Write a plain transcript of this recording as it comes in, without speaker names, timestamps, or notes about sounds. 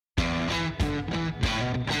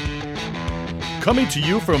Coming to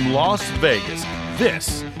you from Las Vegas,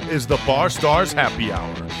 this is the Bar Stars Happy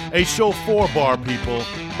Hour, a show for bar people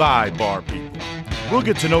by bar people. We'll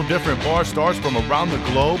get to know different bar stars from around the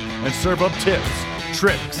globe and serve up tips,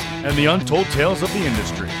 tricks, and the untold tales of the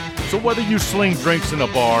industry. So whether you sling drinks in a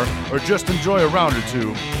bar or just enjoy a round or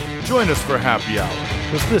two, join us for Happy Hour,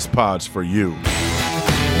 because this pod's for you.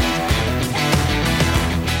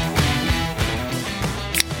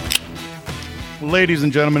 Ladies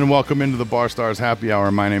and gentlemen, welcome into the Bar Stars Happy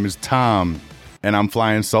Hour. My name is Tom, and I'm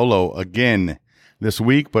flying solo again this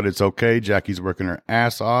week, but it's okay. Jackie's working her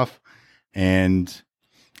ass off, and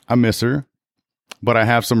I miss her. But I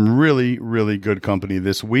have some really, really good company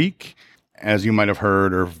this week. As you might have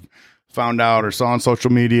heard or found out or saw on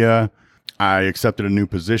social media, I accepted a new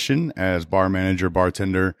position as bar manager,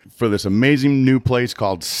 bartender for this amazing new place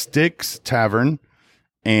called Sticks Tavern,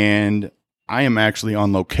 and I am actually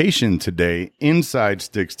on location today inside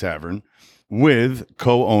Sticks Tavern with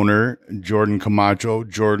co-owner Jordan Camacho,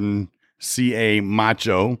 Jordan C.A.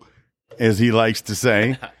 Macho, as he likes to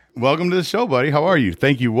say. Welcome to the show, buddy. How are you?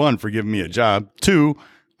 Thank you, one, for giving me a job. Two,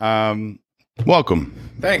 welcome.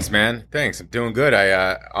 Thanks, man. Thanks. I'm doing good.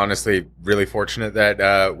 I honestly really fortunate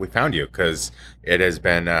that we found you because it has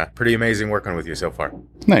been pretty amazing working with you so far.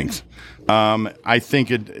 Thanks. I think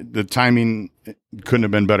the timing couldn't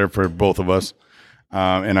have been better for both of us,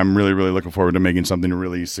 and I'm really, really looking forward to making something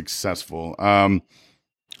really successful.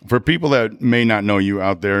 For people that may not know you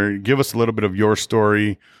out there, give us a little bit of your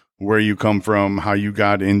story, where you come from, how you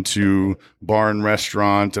got into bar and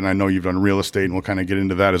restaurant, and I know you've done real estate, and we'll kind of get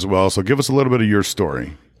into that as well. So give us a little bit of your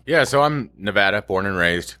story. Yeah, so I'm Nevada, born and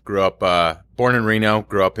raised. Grew up, born in Reno,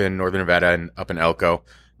 grew up in northern Nevada and up in Elko.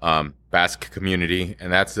 Basque community,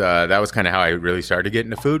 and that was kind of how I really started to get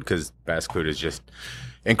into food, because Basque food is just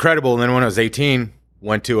incredible. And then when I was 18,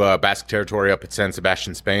 went to Basque territory up at San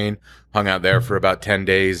Sebastian, Spain, hung out there for about 10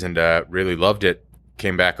 days and really loved it.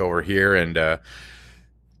 Came back over here and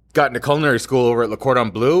got into culinary school over at Le Cordon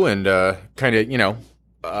Bleu, and kind of,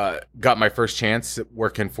 got my first chance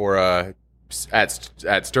working for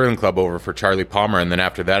at Sterling Club over for Charlie Palmer. And then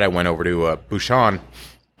after that, I went over to Bouchon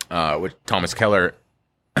with Thomas Keller.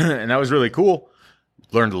 And that was really cool.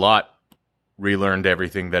 Learned a lot. Relearned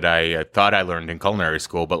everything that I thought I learned in culinary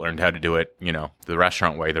school, but learned how to do it, the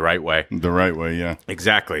restaurant way, the right way. The right way, yeah.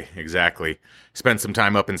 Exactly. Spent some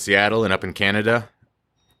time up in Seattle and up in Canada.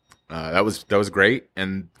 That was great.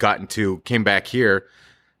 And came back here,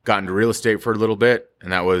 got into real estate for a little bit,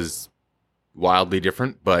 and that was wildly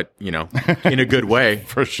different, but, in a good way.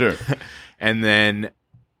 For sure. And then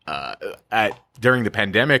during the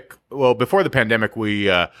pandemic, before the pandemic, we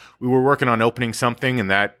were working on opening something, and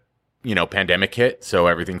that, pandemic hit, so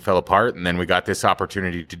everything fell apart. And then we got this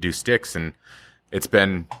opportunity to do Sticks, and it's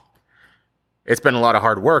been a lot of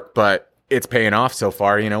hard work, but it's paying off so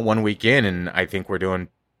far. 1 week in, and I think we're doing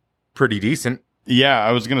pretty decent. Yeah,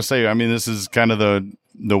 I was gonna say. I mean, this is kind of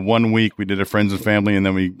the 1 week we did a friends and family, and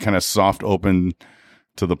then we kind of soft opened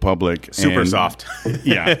to the public. Super soft.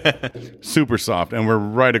 Yeah, super soft. And we're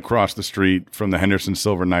right across the street from the Henderson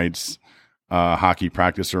Silver Knights hockey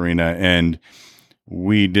practice arena. And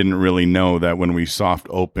we didn't really know that when we soft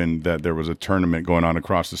opened that there was a tournament going on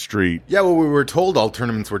across the street. Yeah, well, we were told all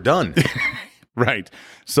tournaments were done. Right.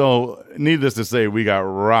 So needless to say, we got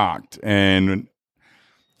rocked. And,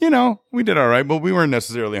 we did all right, but we weren't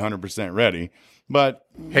necessarily 100% ready. But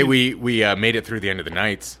hey, we made it through the end of the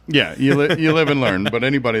nights. Yeah, you live and learn. But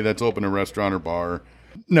anybody that's opened a restaurant or bar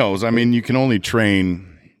knows. I mean, you can only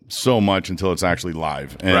train so much until it's actually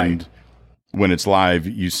live. And right. When it's live,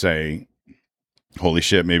 you say, "Holy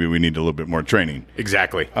shit, maybe we need a little bit more training."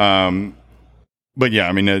 Exactly. But yeah,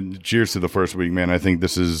 I mean, cheers to the first week, man. I think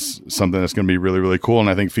this is something that's going to be really, really cool, and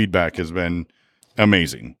I think feedback has been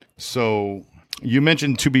amazing. So you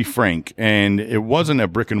mentioned To Be Frank, and it wasn't a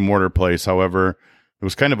brick and mortar place. However, it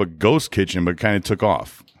was kind of a ghost kitchen, but kind of took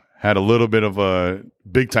off. Had a little bit of a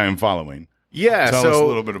big time following. Yeah. Tell us a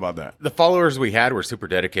little bit about that. The followers we had were super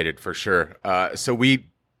dedicated for sure.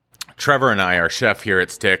 Trevor and I, our chef here at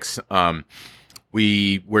Sticks,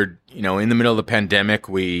 we were, in the middle of the pandemic,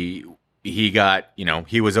 he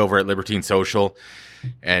was over at Libertine Social,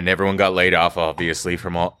 and everyone got laid off, obviously,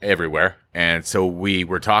 from everywhere. And so we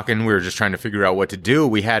were talking. We were just trying to figure out what to do.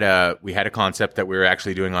 We had a concept that we were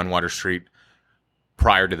actually doing on Water Street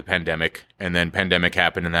prior to the pandemic, and then pandemic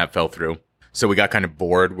happened, and that fell through. So we got kind of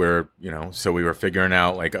bored. So we were figuring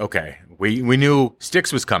out, like, okay, we knew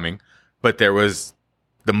Sticks was coming, but there was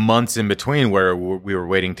the months in between where we were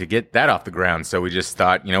waiting to get that off the ground. So we just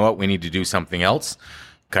thought, you know what, we need to do something else.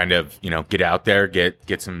 Kind of, get out there,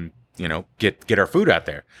 get some, get our food out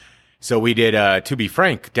there. So we did To Be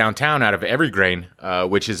Frank downtown out of Evergreen,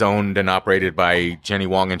 which is owned and operated by Jenny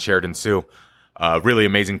Wong and Sheridan Sue. Really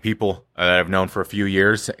amazing people that I've known for a few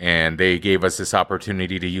years, and they gave us this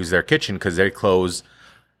opportunity to use their kitchen because they close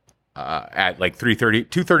at like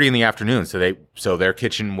 2:30 in the afternoon. So their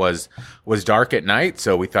kitchen was dark at night.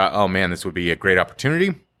 So we thought, oh man, this would be a great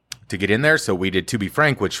opportunity to get in there. So we did To Be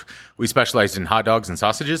Frank, which we specialized in hot dogs and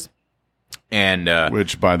sausages. And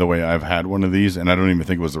which, by the way, I've had one of these, and I don't even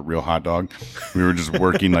think it was a real hot dog. We were just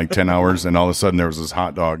working like 10 hours, and all of a sudden there was this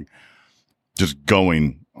hot dog just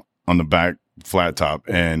going on the back flat top,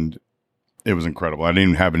 and it was incredible. I didn't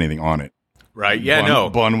even have anything on it. Right? Yeah,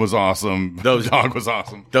 bun was awesome. Dog was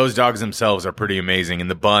awesome. Those dogs themselves are pretty amazing, and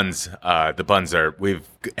the buns are. We've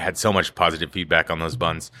had so much positive feedback on those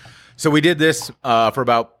buns. So we did this for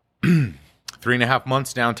about 3.5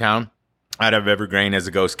 months downtown, out of Evergreen as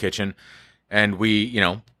a ghost kitchen, and we,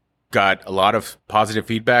 got a lot of positive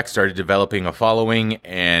feedback. Started developing a following,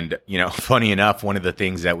 and funny enough, one of the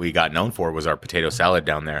things that we got known for was our potato salad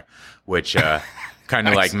down there, which. Kind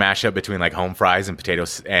of like mash up between like home fries and potato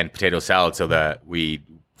salad, so that we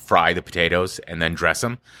fry the potatoes and then dress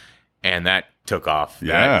them, and that took off.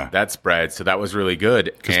 Yeah, that spread. So that was really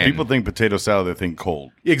good. Because people think potato salad, they think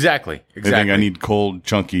cold. Exactly. They think I need cold,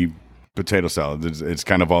 chunky potato salad. It's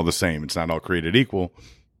kind of all the same. It's not all created equal,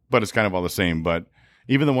 but it's kind of all the same. But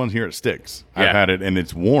even the ones here at Sticks, I've had it, and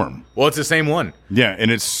it's warm. Well, it's the same one. Yeah, and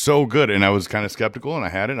it's so good. And I was kind of skeptical, and I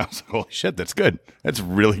had it, and I was like, holy shit, that's good. That's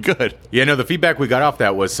really good. Yeah, no, the feedback we got off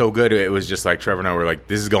that was so good. It was just like Trevor and I were like,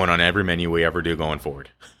 this is going on every menu we ever do going forward.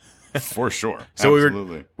 For sure. So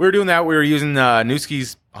absolutely. we were doing that. We were using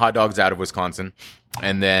Newski's hot dogs out of Wisconsin,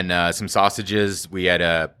 and then some sausages. We had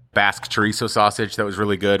a Basque chorizo sausage that was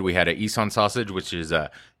really good. We had a Ison sausage, which is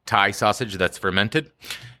a Thai sausage that's fermented.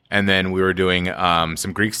 And then we were doing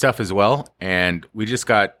some Greek stuff as well. And we just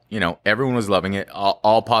got, everyone was loving it,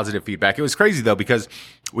 all positive feedback. It was crazy, though, because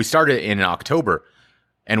we started in October.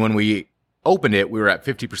 And when we opened it, we were at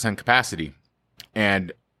 50% capacity.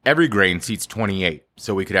 And Evergreen seats 28.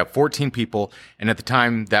 So we could have 14 people. And at the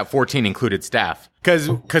time, that 14 included staff.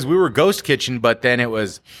 Because we were ghost kitchen, but then it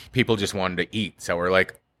was people just wanted to eat. So we're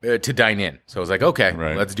like, to dine in. So I was like, okay,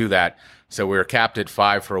 Let's do that. So we were capped at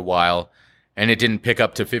 5 for a while. And it didn't pick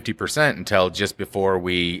up to 50% until just before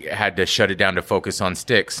we had to shut it down to focus on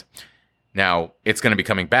Sticks. Now, it's going to be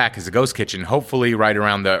coming back as a ghost kitchen, hopefully right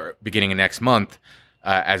around the beginning of next month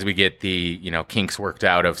as we get the, kinks worked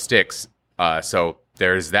out of Sticks. So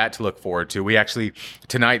there's that to look forward to. We actually,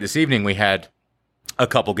 this evening, we had a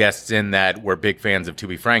couple guests in that were big fans of To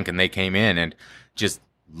Be Frank, and they came in and just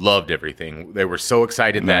loved everything. They were so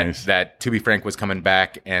excited that To Be Frank was coming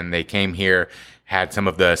back, and they came here, had some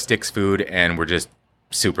of the Sticks food, and we're just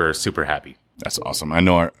super, super happy. That's awesome. I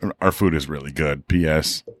know our food is really good.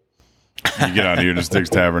 P.S. You get out here to Sticks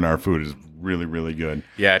Tavern, our food is really, really good.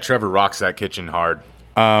 Yeah, Trevor rocks that kitchen hard.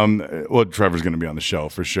 Well, Trevor's going to be on the show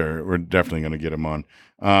for sure. We're definitely going to get him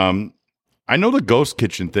on. I know the ghost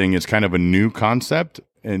kitchen thing is kind of a new concept,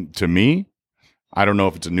 and to me, I don't know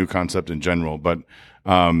if it's a new concept in general, but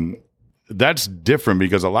that's different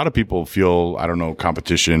because a lot of people feel, I don't know,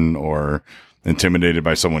 competition or intimidated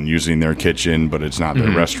by someone using their kitchen, but it's not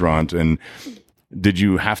their restaurant. And did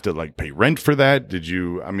you have to pay rent for that?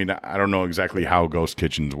 I don't know exactly how ghost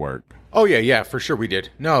kitchens work. Oh yeah, for sure we did.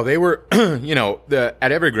 No, they were,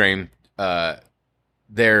 at Evergreen,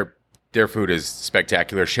 their food is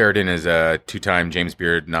spectacular. Sheridan is a 2-time James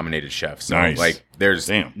Beard nominated chef. So nice. There's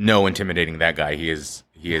no intimidating that guy. He is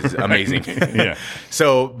amazing. Yeah.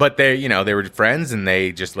 So, but they were friends, and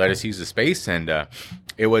they just let us use the space, and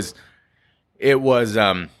it was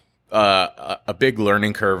a big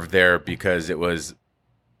learning curve there because it was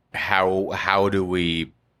how do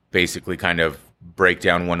we basically kind of break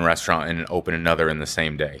down one restaurant and open another in the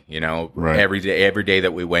same day? Right. Every day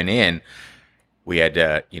that we went in, we had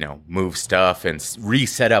to move stuff and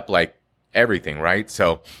reset up everything, right?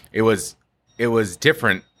 So it was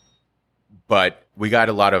different, but we got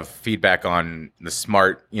a lot of feedback on how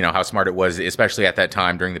smart it was, especially at that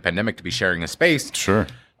time during the pandemic, to be sharing a space. Sure.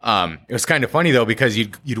 It was kind of funny though, because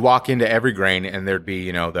you'd walk into Evergreen and there'd be,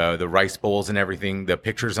 the rice bowls and everything, the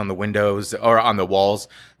pictures on the windows or on the walls,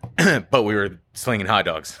 but we were slinging hot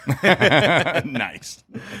dogs. Nice.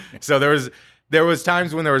 So there was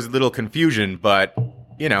times when there was a little confusion, but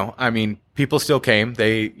people still came.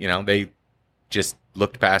 They just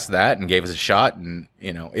looked past that and gave us a shot, and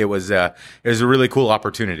it was a really cool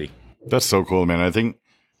opportunity. That's so cool, man. I think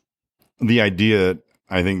the idea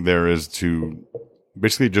there is to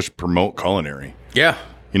basically just promote culinary. Yeah.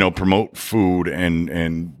 Promote food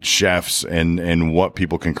and chefs and what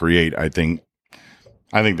people can create. I think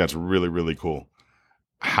I think that's really, really cool.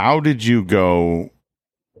 How did you go?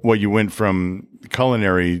 Well, you went from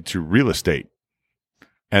culinary to real estate,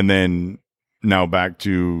 and then now back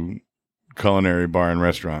to culinary bar and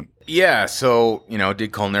restaurant. Yeah, so,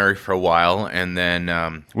 did culinary for a while, and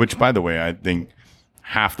then... Which, by the way, I think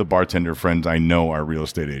half the bartender friends I know are real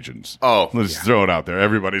estate agents. Oh, let's throw it out there.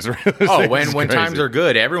 Everybody's real estate. Oh, when times are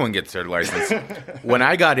good, everyone gets their license. When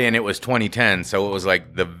I got in, it was 2010, so it was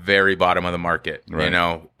like the very bottom of the market,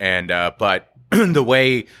 right. And but the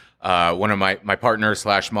way one of my partners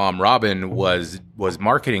 / mom, Robin, was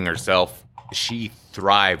marketing herself, she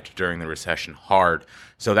thrived during the recession hard.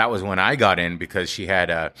 So that was when I got in, because she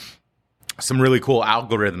had some really cool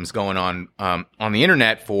algorithms going on the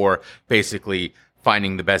internet for basically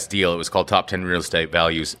finding the best deal. It was called Top 10 Real Estate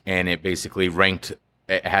Values, and it basically ranked.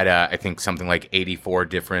 It had I think something like 84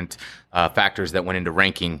 different factors that went into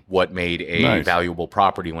ranking what made a valuable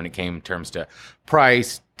property when it came in terms to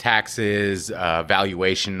price, taxes,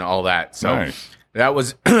 valuation, all that. So that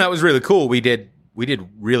was really cool. We did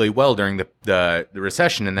really well during the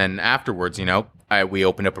recession, and then afterwards, we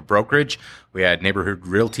opened up a brokerage. We had Neighborhood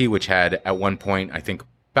Realty, which had at one point I think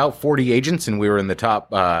about 40 agents, and we were in the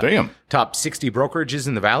top 60 brokerages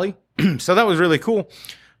in the Valley. So that was really cool.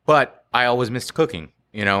 But I always missed cooking,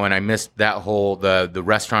 and I missed that whole the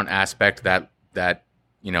restaurant aspect, that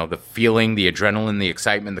the feeling, the adrenaline, the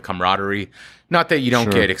excitement, the camaraderie. Not that you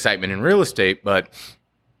don't get excitement in real estate, but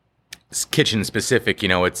kitchen specific,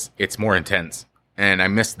 it's more intense. And I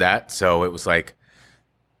missed that, so it was like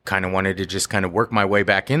kind of wanted to just kind of work my way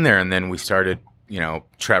back in there. And then we started,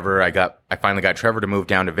 Trevor. I finally got Trevor to move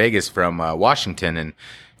down to Vegas from Washington,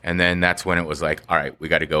 and then that's when it was like, all right, we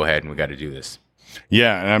got to go ahead and we got to do this.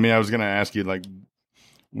 Yeah, and I mean, I was going to ask you, like,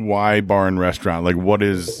 why bar and restaurant? Like, what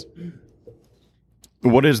is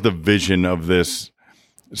the vision of this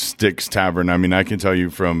Sticks Tavern? I mean, I can tell you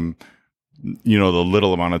from, the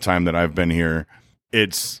little amount of time that I've been here,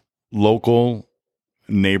 it's local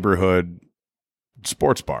neighborhood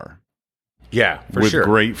sports bar. Yeah, for with sure.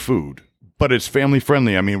 Great food. But it's family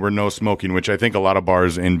friendly. I mean, we're no smoking, which I think a lot of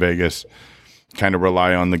bars in Vegas kind of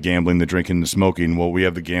rely on the gambling, the drinking, the smoking. Well, we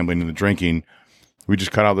have the gambling and the drinking. We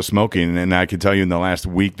just cut out the smoking. And I can tell you in the last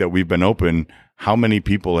week that we've been open, how many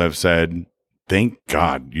people have said, thank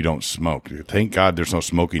God you don't smoke. Thank God there's no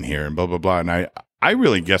smoking here, and blah, blah, blah. And I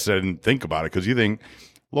really guess I didn't think about it, because you think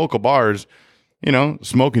local bars,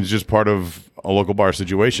 smoking is just part of a local bar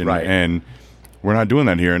situation. Right. And we're not doing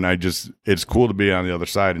that here. And it's cool to be on the other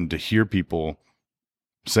side and to hear people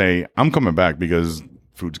say, I'm coming back because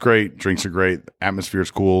food's great, drinks are great, atmosphere's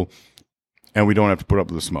cool, and we don't have to put up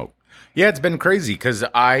with the smoke. Yeah, it's been crazy, because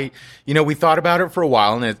we thought about it for a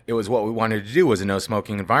while, and it was what we wanted to do, was a no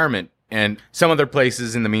smoking environment. And some other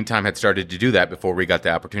places in the meantime had started to do that before we got the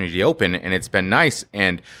opportunity to open, and it's been nice.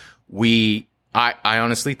 And I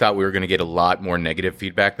honestly thought we were going to get a lot more negative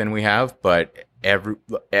feedback than we have, but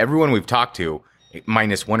everyone we've talked to,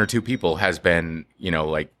 minus one or two people, has been,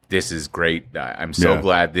 like, this is great. I'm so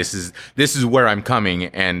glad this is where I'm coming.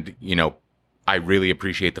 And, I really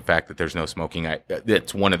appreciate the fact that there's no smoking.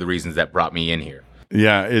 That's one of the reasons that brought me in here.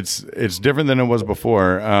 Yeah, it's different than it was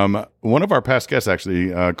before. One of our past guests,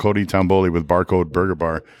 actually, Cody Tamboli with Barcode Burger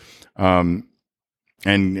Bar,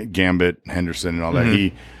 and Gambit Henderson and all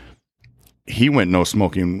that, he went no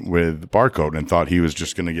smoking with Barcode and thought he was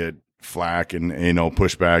just going to get flack and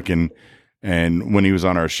pushback. And when he was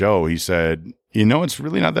on our show, he said, it's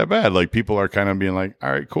really not that bad. Like, people are kind of being like,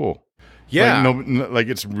 all right, cool. Yeah. Like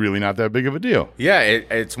it's really not that big of a deal. Yeah,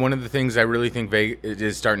 it's one of the things I really think it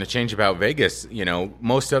is starting to change about Vegas.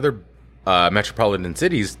 Most other metropolitan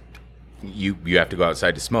cities, you have to go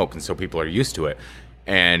outside to smoke, and so people are used to it.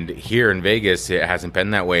 And here in Vegas, it hasn't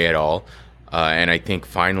been that way at all. And I think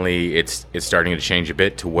finally it's starting to change a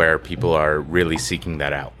bit to where people are really seeking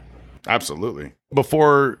that out. Absolutely.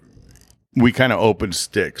 Before we kind of opened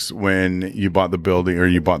Sticks, when you bought the building or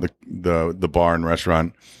you bought the bar and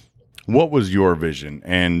restaurant, what was your vision?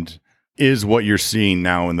 And is what you're seeing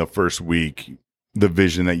now in the first week the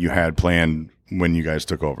vision that you had planned when you guys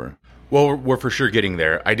took over? Well, we're for sure getting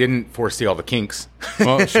there. I didn't foresee all the kinks.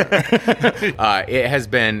 Well, sure. It has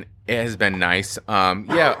been nice.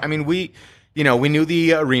 Yeah, I mean, we knew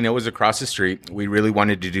the arena was across the street. We really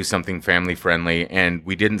wanted to do something family friendly, and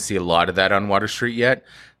we didn't see a lot of that on Water Street yet.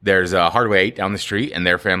 There's a Hardway 8 down the street, and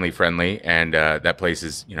they're family friendly. And that place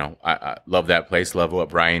is, I love that place. Love what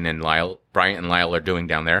Bryant and Lyle are doing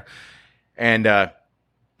down there. And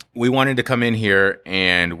we wanted to come in here,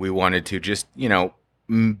 and we wanted to just,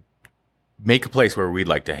 make a place where we'd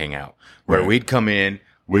like to hang out, where we'd come in,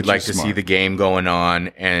 we'd like to see the game going on,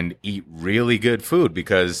 and eat really good food,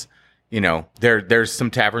 because there's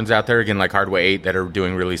some taverns out there, again, like Hardway 8, that are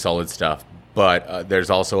doing really solid stuff. But there's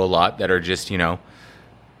also a lot that are just,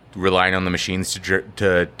 relying on the machines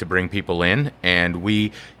to bring people in. And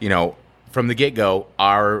we, from the get-go,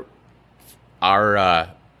 our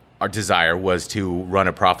desire was to run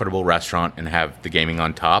a profitable restaurant and have the gaming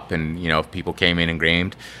on top. And, if people came in and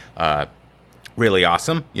gamed, really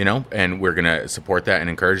awesome, and we're going to support that and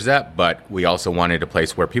encourage that. But we also wanted a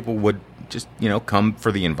place where people would just, come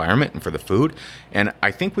for the environment and for the food. And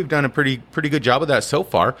I think we've done a pretty good job of that so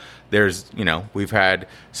far. There's, we've had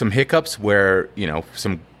some hiccups where,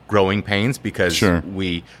 some growing pains because Sure.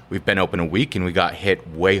 we've been open a week and we got hit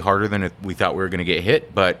way harder than we thought we were going to get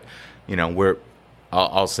hit. But,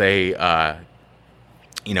 I'll say, the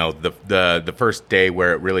first day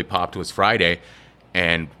where it really popped was Friday,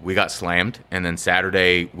 and we got slammed. And then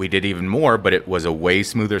Saturday we did even more, but it was a way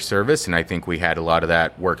smoother service, and I think we had a lot of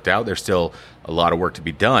that worked out. There's still a lot of work to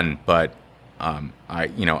be done, but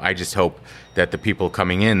I just hope that the people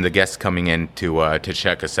coming in, the guests coming in to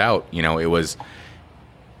check us out, it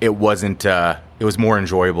was more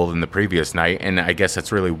enjoyable than the previous night. And I guess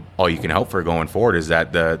that's really all you can hope for going forward, is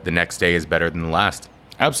that the next day is better than the last.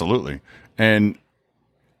 Absolutely. And,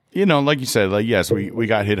 like you said, yes, we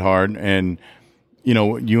got hit hard. And,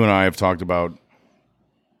 you and I have talked about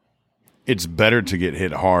it's better to get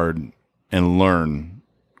hit hard and learn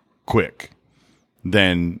quick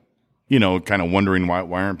than, kind of wondering why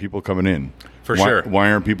aren't people coming in? For sure.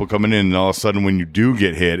 Why aren't people coming in? And all of a sudden when you do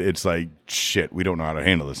get hit, it's like, shit, we don't know how to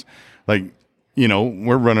handle this. Like,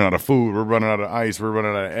 we're running out of food. We're running out of ice. We're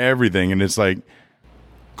running out of everything. And it's like,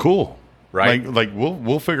 cool. Right. Like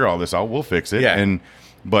we'll figure all this out. We'll fix it. Yeah.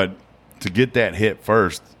 But to get that hit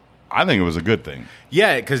first, I think it was a good thing.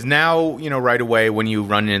 Yeah, because now, right away when you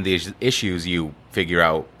run into these issues, you figure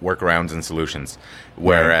out workarounds and solutions.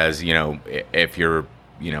 Whereas, if you're,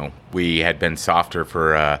 we had been softer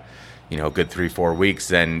for, a good 3-4 weeks,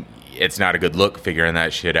 then it's not a good look figuring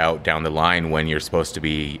that shit out down the line when you're supposed to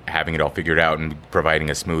be having it all figured out and providing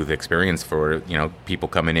a smooth experience for, people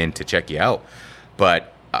coming in to check you out.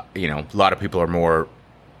 But, a lot of people are more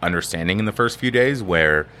understanding in the first few days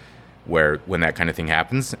where when that kind of thing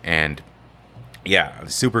happens. And yeah, I'm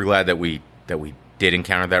super glad that we did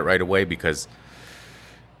encounter that right away, because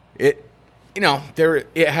it did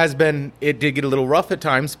get a little rough at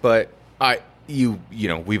times, but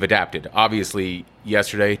we've adapted. Obviously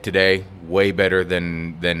today way better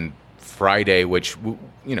than Friday, which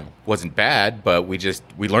wasn't bad, but we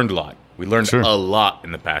learned a lot. We learned Sure. a lot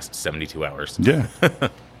in the past 72 hours. Yeah.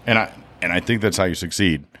 and I think that's how you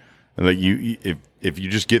succeed. Like if you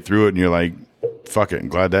just get through it and you're like, fuck it, I'm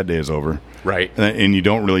glad that day is over. Right. And you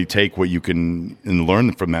don't really take what you can and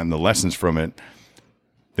learn from that and the lessons from it.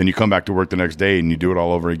 Then you come back to work the next day and you do it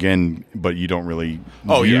all over again, but you don't really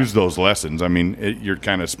use those lessons. I mean, you're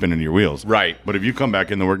kind of spinning your wheels. Right. But if you come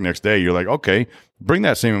back in the work next day, you're like, okay, bring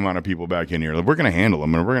that same amount of people back in here. We're going to handle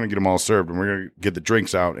them, and we're going to get them all served, and we're going to get the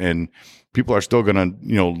drinks out, and people are still going to,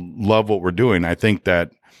 love what we're doing. I think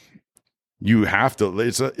that you have to,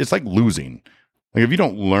 it's like losing. Like if you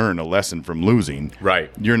don't learn a lesson from losing, Right.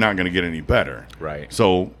 you're not going to get any better. Right.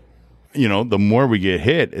 So, the more we get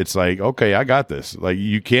hit, it's like, okay, I got this. Like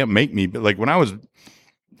you can't make me. Like when I was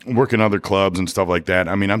working other clubs and stuff like that,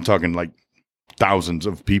 I mean, I'm talking like thousands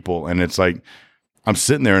of people, and it's like I'm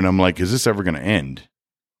sitting there and I'm like, is this ever going to end?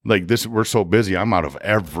 Like this, we're so busy. I'm out of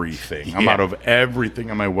everything. I'm out of everything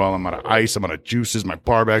in my well. I'm out of ice. I'm out of juices. My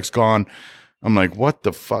bar bag's gone. I'm like, what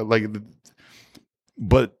the fuck? Like,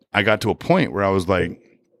 but I got to a point where I was like,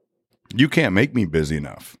 you can't make me busy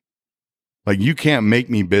enough. Like, you can't make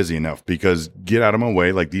me busy enough, because get out of my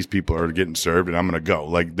way. Like, these people are getting served and I'm going to go.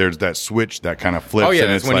 Like, there's that switch that kind of flips. Oh, yeah. And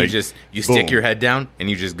That's it's when like, you stick your head down and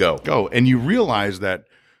you just go. Go. And you realize that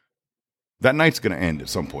night's going to end at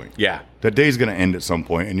some point. Yeah. That day's going to end at some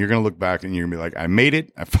point, and you're going to look back and you're going to be like, I made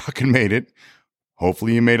it. I fucking made it.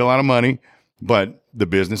 Hopefully you made a lot of money, but the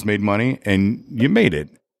business made money and you made it.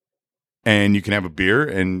 And you can have a beer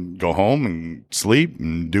and go home and sleep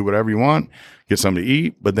and do whatever you want, get something to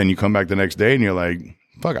eat. But then you come back the next day and you're like,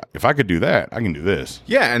 fuck, if I could do that, I can do this.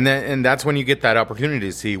 Yeah. And that's when you get that opportunity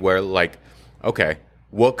to see where, like, okay,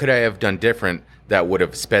 what could I have done different that would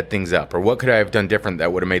have sped things up? Or what could I have done different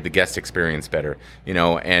that would have made the guest experience better?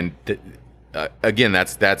 And again,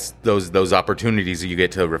 that's those opportunities that you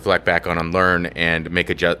get to reflect back on and learn and make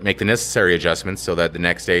the necessary adjustments so that the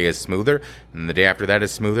next day is smoother and the day after that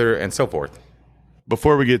is smoother, and so forth.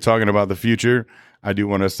 Before we get talking about the future, I do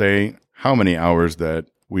want to say how many hours that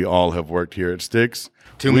we all have worked here at Sticks.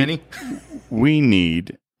 Too many? We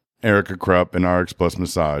need Erica Krupp and RX Plus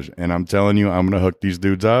Massage. And I'm telling you, I'm going to hook these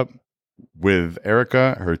dudes up with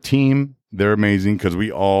Erica, her team. They're amazing because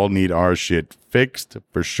we all need our shit fixed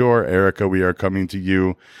for sure. Erica, we are coming to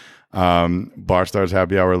you. Bar Stars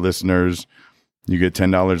Happy Hour listeners, you get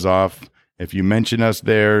 $10 off. If you mention us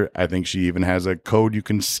there, I think she even has a code you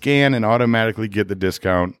can scan and automatically get the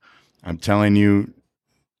discount. I'm telling you,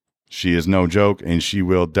 she is no joke, and she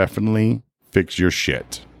will definitely fix your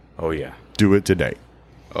shit. Oh, yeah. Do it today.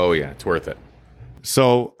 Oh, yeah. It's worth it.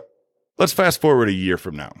 So let's fast forward a year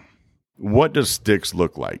from now. What does Sticks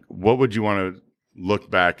look like? What would you want to look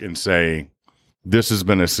back and say, this has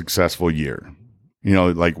been a successful year? You know,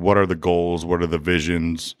 like, what are the goals? What are the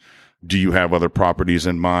visions? Do you have other properties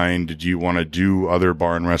in mind? Do you want to do other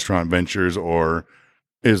bar and restaurant ventures, or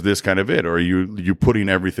is this kind of it? Or are you putting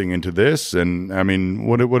everything into this? And I mean,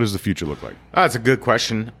 what does the future look like? That's a good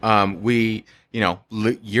question.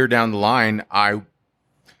 Year down the line,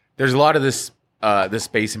 there's a lot of this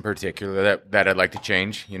space in particular that I'd like to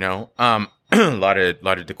change. You know, a lot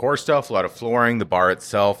of decor stuff, a lot of flooring, the bar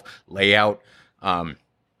itself, layout.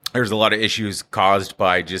 There's a lot of issues caused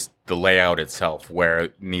by just the layout itself where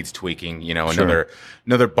it needs tweaking. You know,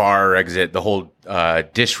 another bar exit. The whole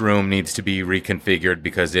dish room needs to be reconfigured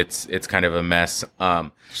because it's kind of a mess.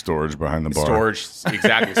 Storage behind the bar.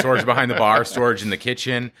 Storage behind the bar. Storage in the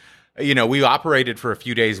kitchen. You know, we operated for a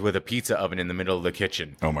few days with a pizza oven in the middle of the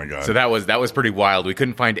kitchen. Oh my God! So that was pretty wild. We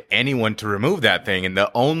couldn't find anyone to remove that thing, and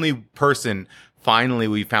the only person finally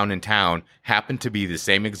we found in town happened to be the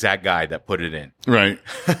same exact guy that put it in. Right.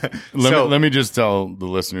 Let me just tell the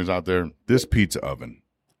listeners out there, this pizza oven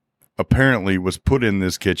apparently was put in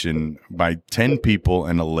this kitchen by 10 people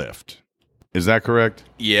in a lift. Is that correct?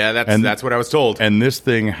 Yeah, that's what I was told. And this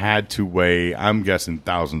thing had to weigh, I'm guessing,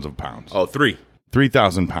 thousands of pounds. Oh,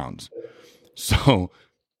 3,000 pounds. So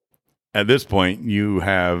at this point, you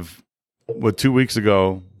have, 2 weeks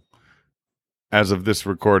ago, as of this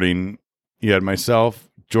recording, you had myself,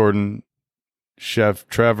 Jordan, Chef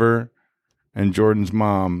Trevor, and Jordan's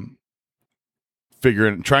mom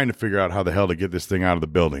trying to figure out how the hell to get this thing out of the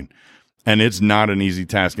building. And it's not an easy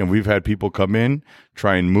task. And we've had people come in,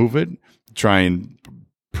 try and move it, try and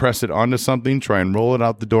press it onto something, try and roll it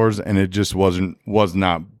out the doors, and it just was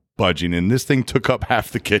not budging. And this thing took up half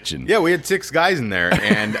the kitchen. Yeah, we had 6 guys in there,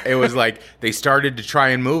 and it was like they started to try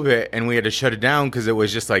and move it, and we had to shut it down because it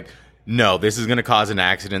was just like, no, this is going to cause an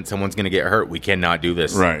accident. Someone's going to get hurt. We cannot do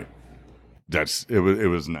this. Right. It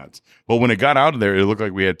was nuts. But when it got out of there, it looked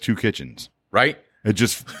like we had 2 kitchens. Right. It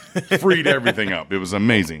just freed everything up. It was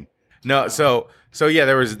amazing. No, so yeah,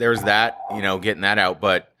 there was that, you know, getting that out.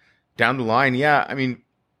 But down the line, yeah, I mean,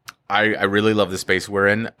 I really love the space we're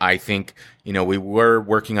in. I think, you know, we were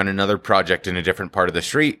working on another project in a different part of the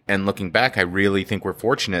street, and looking back, I really think we're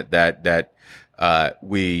fortunate that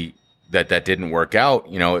didn't work out,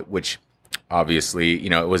 you know, which obviously, you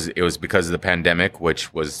know, it was because of the pandemic,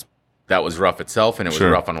 that was rough itself, and it was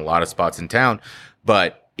rough on a lot of spots in town,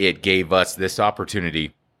 but it gave us this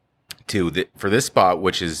opportunity for this spot,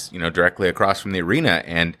 which is, you know, directly across from the arena,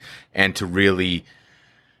 and to really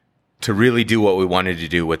do what we wanted to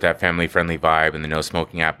do with that family friendly vibe and the no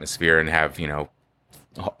smoking atmosphere, and have, you know,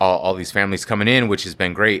 all these families coming in, which has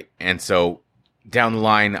been great. And so down the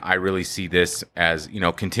line, I really see this as, you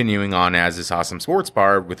know, continuing on as this awesome sports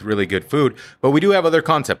bar with really good food. But we do have other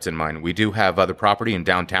concepts in mind. We do have other property in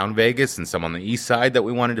downtown Vegas and some on the east side that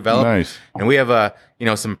we want to develop. Nice. And we have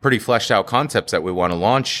some pretty fleshed out concepts that we want to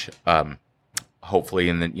launch. Hopefully,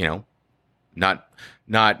 in the, you know, not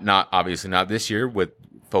obviously not this year with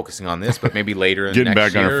focusing on this, but maybe later in getting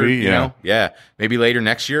next back year, on our feet. Yeah. Yeah. Maybe later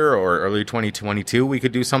next year or early 2022, we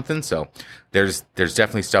could do something. So there's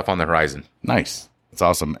definitely stuff on the horizon. Nice. That's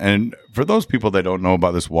awesome. And for those people that don't know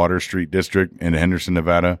about this Water Street district in Henderson,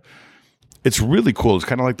 Nevada, it's really cool. It's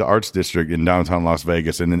kind of like the Arts District in downtown Las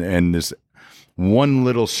Vegas, and this one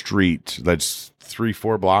little street that's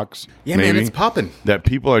 3-4 blocks. Yeah, maybe, man, it's popping. That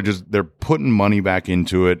people are they're putting money back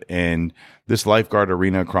into it. And this lifeguard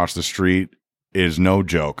arena across the street is no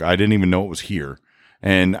joke. I didn't even know it was here.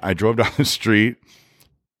 And I drove down the street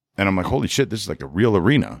and I'm like, holy shit, this is like a real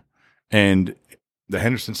arena. And the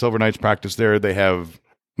Henderson Silver Knights practice there. They have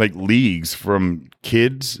like leagues from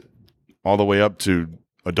kids all the way up to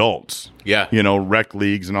adults. Yeah. You know, rec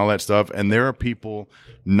leagues and all that stuff. And there are people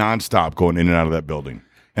nonstop going in and out of that building.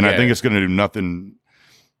 And I think it's going to do nothing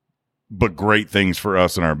but great things for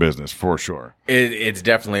us in our business, for sure. It's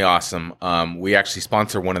definitely awesome. We actually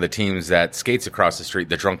sponsor one of the teams that skates across the street,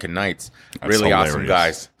 the Drunken Knights. That's really hilarious. Awesome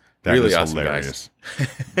guys. That really is awesome hilarious.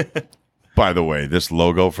 Guys. By the way, this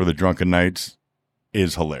logo for the Drunken Knights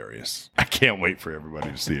is hilarious. I can't wait for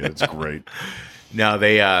everybody to see it. It's great. No,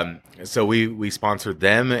 they so we sponsored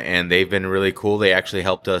them, and they've been really cool. They actually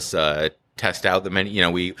helped us test out the menu. You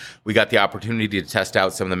know, we got the opportunity to test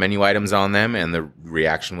out some of the menu items on them, and the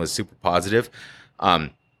reaction was super positive.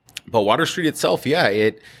 But Water Street itself, yeah,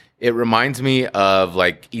 it reminds me of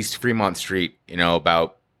like East Fremont Street, you know,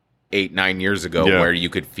 about 8-9 years ago, where you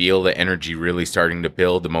could feel the energy really starting to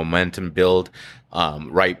build, the momentum build.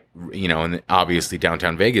 Right, you know, and obviously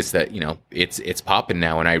downtown Vegas, that, you know, it's popping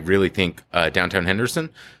now, and I really think downtown Henderson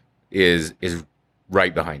is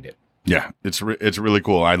right behind it. Yeah, it's really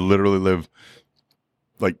cool. I literally live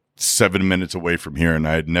like 7 minutes away from here, and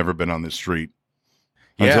I had never been on this street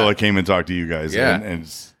until I came and talked to you guys. Yeah,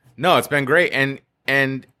 and no, it's been great,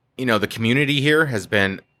 and you know, the community here has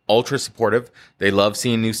been ultra supportive. They love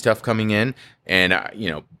seeing new stuff coming in, and you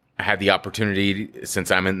know, I had the opportunity,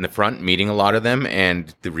 since I'm in the front, meeting a lot of them,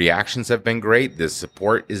 and the reactions have been great. The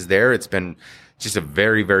support is there. It's been just a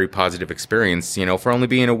very, very positive experience. You know, for only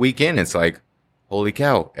being a week in, it's like, holy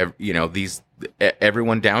cow! You know,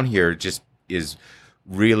 everyone down here just is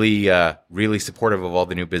really, really supportive of all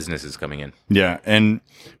the new businesses coming in. Yeah, and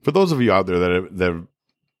for those of you out there that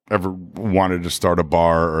ever wanted to start a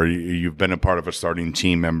bar, or you've been a part of a starting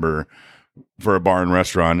team member for a bar and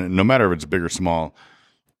restaurant, no matter if it's big or small,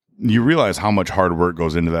 you realize how much hard work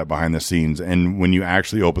goes into that behind the scenes. And when you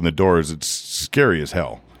actually open the doors, it's scary as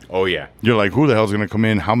hell. Oh yeah. You're like, who the hell's going to come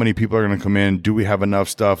in? How many people are going to come in? Do we have enough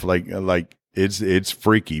stuff? Like it's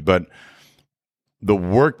freaky, but the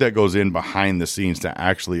work that goes in behind the scenes to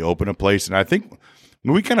actually open a place. And I think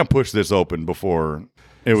we kind of pushed this open before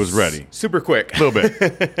it was ready. Super quick. A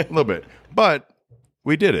little bit, but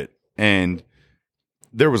we did it. And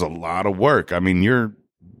there was a lot of work. I mean, you're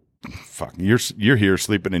here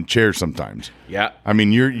sleeping in chairs sometimes. Yeah. I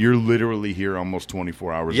mean, you're literally here almost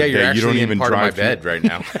 24 hours a day. You're actually you don't even part drive of my bed right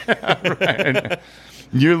now. Right.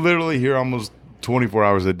 You're literally here almost 24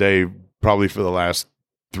 hours a day, probably for the last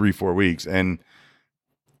 3-4 weeks. And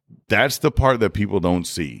that's the part that people don't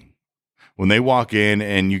see. When they walk in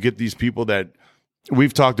and you get these people that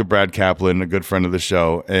we've talked to Brad Kaplan, a good friend of the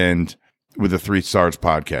show, and with the 3 Stars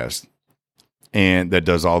podcast, and that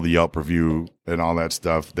does all the Yelp review and all that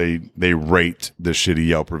stuff. They rate the shitty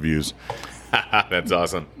Yelp reviews. That's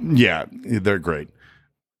awesome. Yeah, they're great.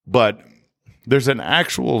 But there's an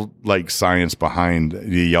actual like science behind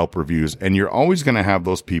the Yelp reviews, and you're always going to have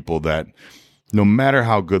those people that no matter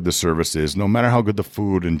how good the service is, no matter how good the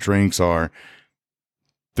food and drinks are,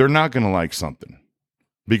 they're not going to like something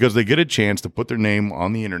because they get a chance to put their name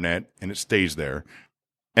on the internet and it stays there.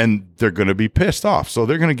 And they're going to be pissed off. So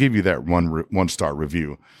they're going to give you that 1-star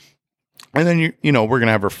review. And then, you know, we're going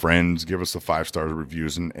to have our friends give us the 5-star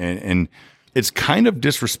reviews. And it's kind of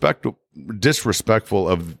disrespectful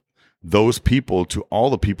of those people to all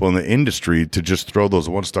the people in the industry to just throw those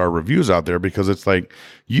 1-star reviews out there, because it's like,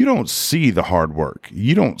 you don't see the hard work.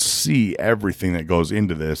 You don't see everything that goes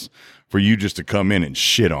into this for you just to come in and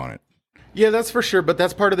shit on it. Yeah, that's for sure. But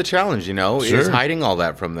that's part of the challenge, you know, is hiding all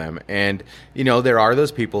that from them. And, you know, there are those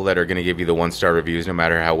people that are going to give you the 1-star reviews no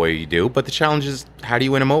matter how well you do. But the challenge is, how do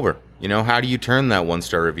you win them over? You know, how do you turn that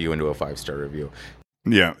 1-star review into a 5-star review?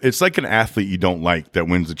 Yeah, it's like an athlete you don't like that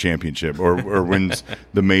wins the championship or wins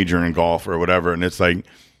the major in golf or whatever. And it's like,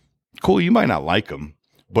 cool, you might not like them,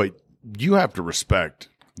 but you have to respect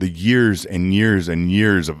the years and years and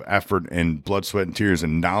years of effort and blood, sweat, and tears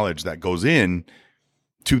and knowledge that goes in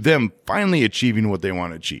to them finally achieving what they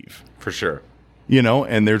want to achieve. For sure. You know,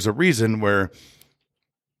 and there's a reason where,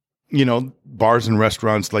 you know, bars and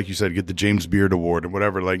restaurants, like you said, get the James Beard Award or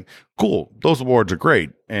whatever. Like, cool, those awards are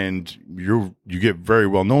great, and you get very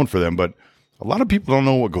well known for them. But a lot of people don't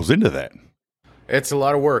know what goes into that. It's a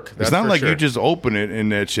lot of work. It's not like you just open it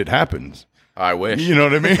and that shit happens. I wish. You know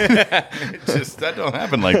what I mean? That don't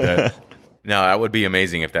happen like that. No, that would be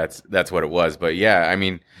amazing if that's what it was. But yeah, I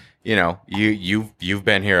mean, you know, you've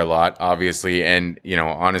been here a lot, obviously, and you know,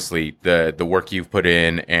 honestly, the work you've put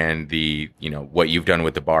in and the, you know, what you've done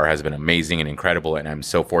with the bar has been amazing and incredible. And I'm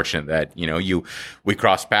so fortunate that, you know, we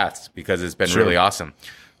crossed paths, because it's been really awesome.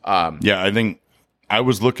 Yeah, I think I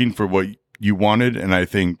was looking for what you wanted, and I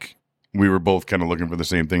think we were both kind of looking for the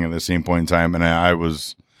same thing at the same point in time. And I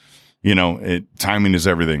was, you know, timing is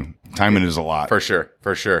everything. Timing is a lot. For sure.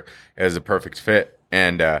 It was a perfect fit,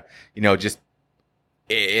 and you know, just.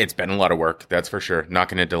 It's been a lot of work, that's for sure. Not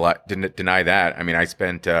going to deny that. I mean, I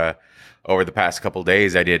spent over the past couple of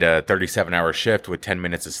days, I did a 37-hour shift with 10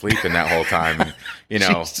 minutes of sleep in that whole time. And, you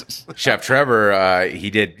know, Chef Trevor, he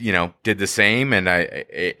did the same, and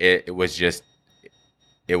it was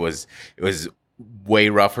way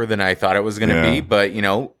rougher than I thought it was going to be. But you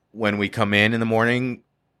know, when we come in the morning,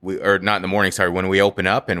 or not in the morning, sorry, when we open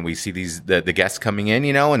up and we see the guests coming in,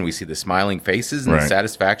 and we see the smiling faces and the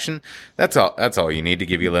satisfaction, that's all you need to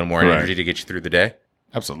give you a little more energy to get you through the day.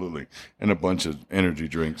 Absolutely. And a bunch of energy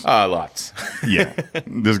drinks. Lots. Yeah.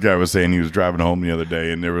 This guy was saying he was driving home the other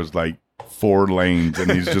day and there was like 4 lanes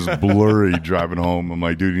and he's just blurry driving home. I'm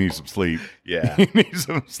like, dude, you need some sleep. Yeah. You need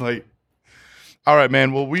some sleep. All right,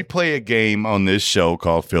 man. Well, we play a game on this show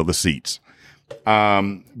called Fill the Seats.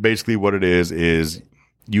 Basically what it is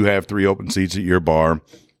you have 3 open seats at your bar.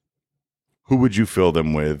 Who would you fill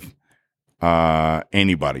them with?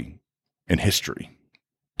 Anybody in history,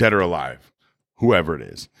 dead or alive. Whoever it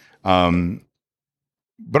is. But I'm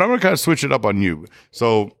going to kind of switch it up on you.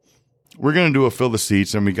 So we're going to do a fill the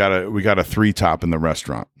seats, and we got a 3 top in the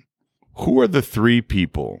restaurant. Who are the 3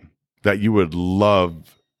 people that you would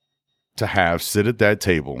love to have sit at that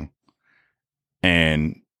table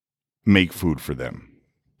and make food for them?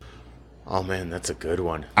 Oh, man, that's a good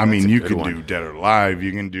one. I mean, you can do dead or alive.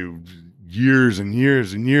 You can do years and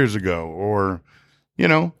years and years ago, or,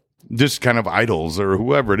 just kind of idols or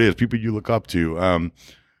whoever it is, people you look up to.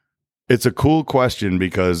 It's a cool question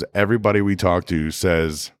because everybody we talk to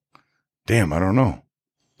says, damn, I don't know.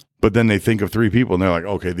 But then they think of 3 people and they're like,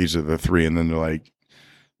 okay, these are the 3. And then they're like,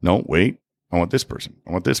 no, wait, I want this person.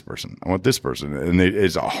 I want this person. I want this person. And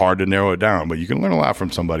it's hard to narrow it down, but you can learn a lot from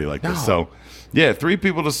somebody like this. So yeah, 3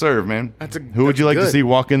 people to serve, man. Who would you like to see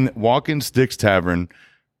walk in Sticks Tavern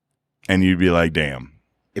and you'd be like, damn.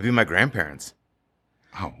 It'd be my grandparents.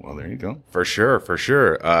 Oh, well, there you go. For sure.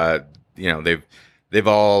 They've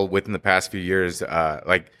all, within the past few years,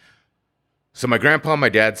 so my grandpa on my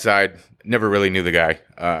dad's side never really knew the guy.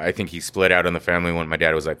 I think he split out on the family when my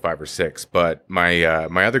dad was like 5 or 6. But my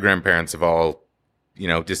other grandparents have all,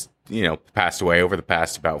 passed away over the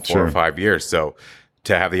past about 4 or 5 years. So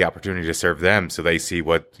to have the opportunity to serve them, so they see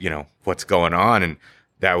what's going on, and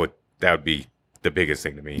that would be the biggest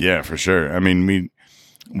thing to me. Yeah, for sure. I mean,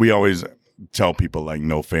 we always tell people like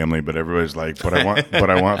no family, but everybody's like, but I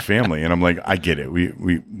want family. And I'm like, I get it.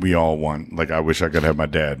 We all want, like, I wish I could have my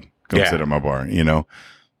dad come sit at my bar,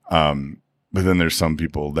 but then there's some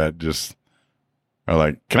people that just are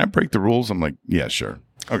like, can I break the rules? I'm like, yeah, sure.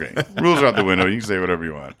 Okay. Rules are out the window. You can say whatever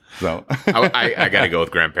you want. So I got to go with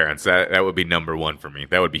grandparents. That would be number 1 for me.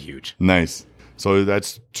 That would be huge. Nice. So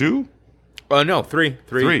that's 2? No, 3.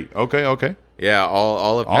 3. Okay. Yeah.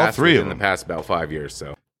 All have passed 3 in the past about 5 years.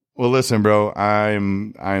 So. Well, listen, bro,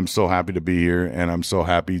 I'm so happy to be here, and I'm so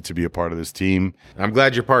happy to be a part of this team. I'm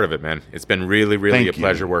glad you're part of it, man. It's been really, really a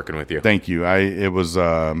pleasure working with you. Thank you. It was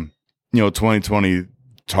 2020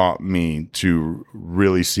 taught me to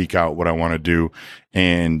really seek out what I want to do,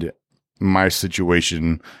 and my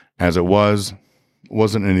situation as it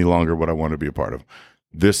wasn't any longer what I want to be a part of.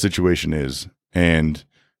 This situation is, and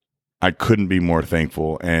I couldn't be more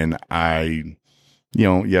thankful, and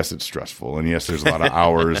yes, it's stressful, and yes, there's a lot of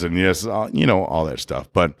hours, and yes, all that stuff.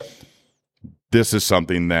 But this is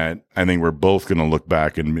something that I think we're both going to look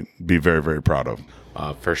back and be very, very proud of.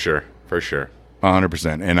 For sure.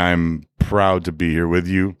 100%. And I'm proud to be here with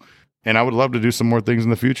you. And I would love to do some more things in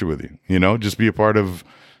the future with you, just be a part of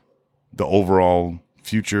the overall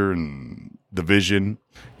future and the vision.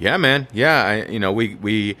 Yeah, man. Yeah.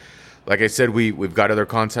 We like I said, we've got other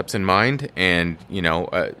concepts in mind, and,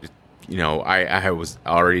 I was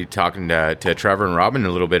already talking to Trevor and Robin a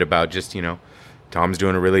little bit about just, Tom's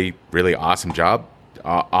doing a really, really awesome job.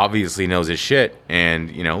 Obviously knows his shit, and,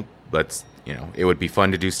 it would be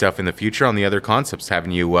fun to do stuff in the future on the other concepts,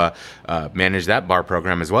 having you manage that bar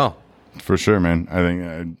program as well. For sure, man. I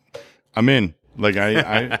think I'm in. Like,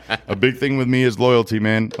 I a big thing with me is loyalty,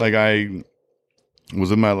 man. Like, I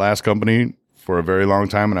was in my last company for a very long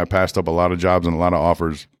time, and I passed up a lot of jobs and a lot of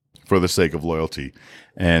offers for the sake of loyalty.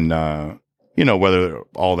 And, whether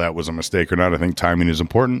all that was a mistake or not, I think timing is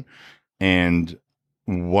important. And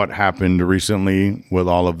what happened recently with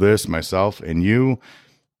all of this, myself and you,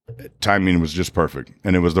 timing was just perfect.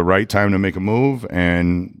 And it was the right time to make a move.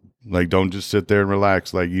 And, like, don't just sit there and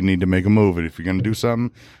relax. Like, you need to make a move. And if you're going to do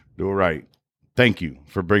something, do it right. Thank you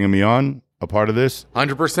for bringing me on, a part of this.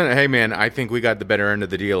 100%. Hey, man, I think we got the better end of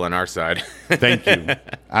the deal on our side. Thank you.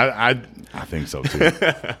 I think so, too.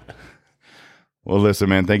 Well, listen,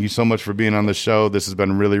 man, thank you so much for being on the show. This has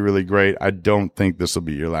been really, really great. I don't think this will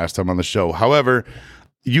be your last time on the show. However,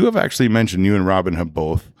 you have actually mentioned, you and Robin have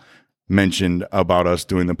both mentioned about us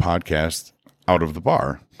doing the podcast out of the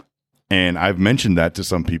bar. And I've mentioned that to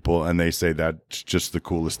some people, and they say that's just the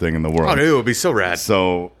coolest thing in the world. Oh, dude, it would be so rad.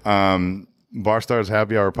 So, Bar Stars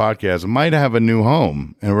Happy Hour podcast might have a new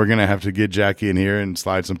home, and we're going to have to get Jackie in here and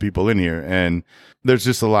slide some people in here. And there's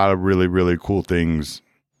just a lot of really, really cool things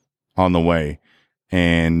on the way.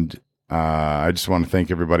 And I just want to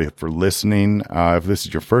thank everybody for listening. If this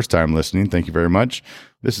is your first time listening, thank you very much.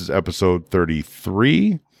 This is episode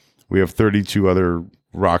 33. We have 32 other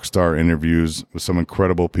rockstar interviews with some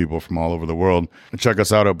incredible people from all over the world. Check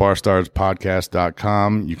us out at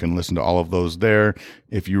barstarspodcast.com. You can listen to all of those there.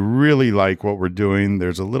 If you really like what we're doing,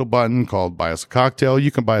 there's a little button called Buy Us a Cocktail.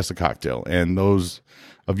 You can buy us a cocktail. And those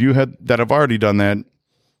of you that have already done that,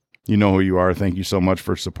 you know who you are. Thank you so much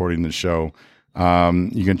for supporting the show.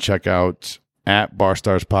 You can check out at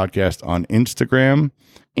Barstars Podcast on Instagram.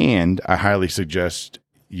 And I highly suggest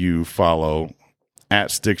you follow at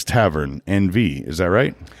Sticks Tavern NV. Is that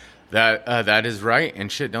right? That is right. And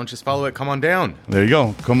shit, don't just follow it. Come on down. There you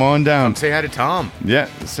go. Come on down. Say hi to Tom. Yeah,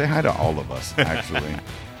 say hi to all of us, actually.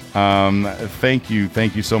 Thank you.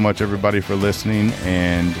 Thank you so much, everybody, for listening.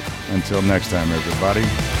 And until next time, everybody,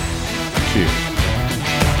 cheers.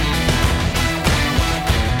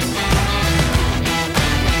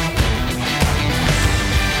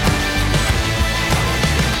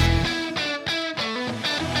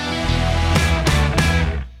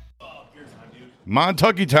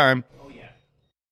 Montucky time.